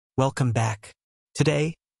welcome back.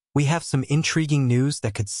 Today, we have some intriguing news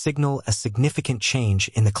that could signal a significant change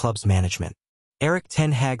in the club's management. Erik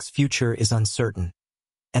ten Hag's future is uncertain,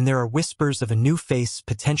 and there are whispers of a new face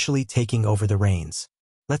potentially taking over the reins.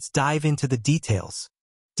 Let's dive into the details.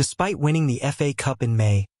 Despite winning the FA Cup in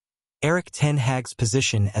May, Erik ten Hag's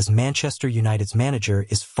position as Manchester United's manager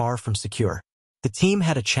is far from secure. The team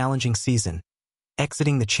had a challenging season,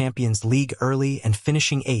 exiting the Champions League early and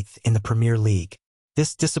finishing 8th in the Premier League.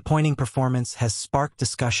 This disappointing performance has sparked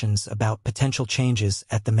discussions about potential changes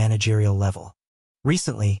at the managerial level.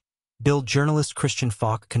 Recently, Bild journalist Christian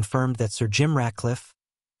Falk confirmed that Sir Jim Ratcliffe,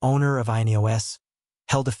 owner of Ineos,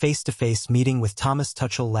 held a face-to-face meeting with Thomas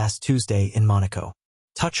Tuchel last Tuesday in Monaco.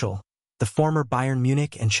 Tuchel, the former Bayern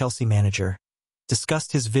Munich and Chelsea manager,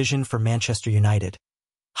 discussed his vision for Manchester United,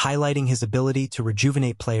 highlighting his ability to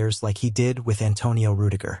rejuvenate players like he did with Antonio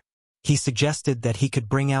Rudiger. He suggested that he could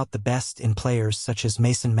bring out the best in players such as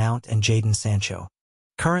Mason Mount and Jadon Sancho.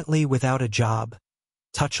 Currently without a job,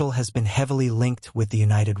 Tuchel has been heavily linked with the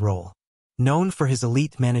United role. Known for his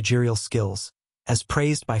elite managerial skills, as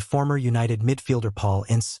praised by former United midfielder Paul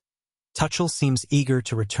Ince, Tuchel seems eager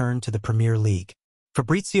to return to the Premier League.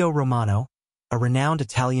 Fabrizio Romano, a renowned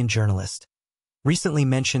Italian journalist, recently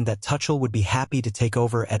mentioned that Tuchel would be happy to take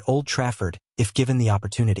over at Old Trafford if given the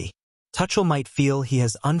opportunity. Tuchel might feel he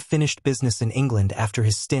has unfinished business in England after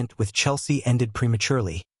his stint with Chelsea ended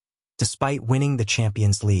prematurely, despite winning the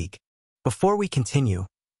Champions League. Before we continue,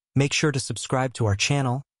 make sure to subscribe to our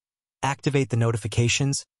channel, activate the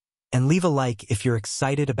notifications, and leave a like if you're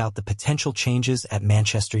excited about the potential changes at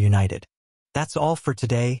Manchester United. That's all for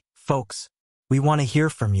today, folks. We want to hear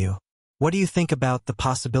from you. What do you think about the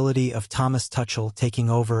possibility of Thomas Tuchel taking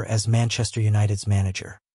over as Manchester United's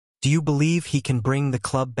manager? Do you believe he can bring the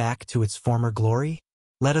club back to its former glory?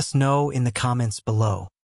 Let us know in the comments below.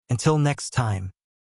 Until next time,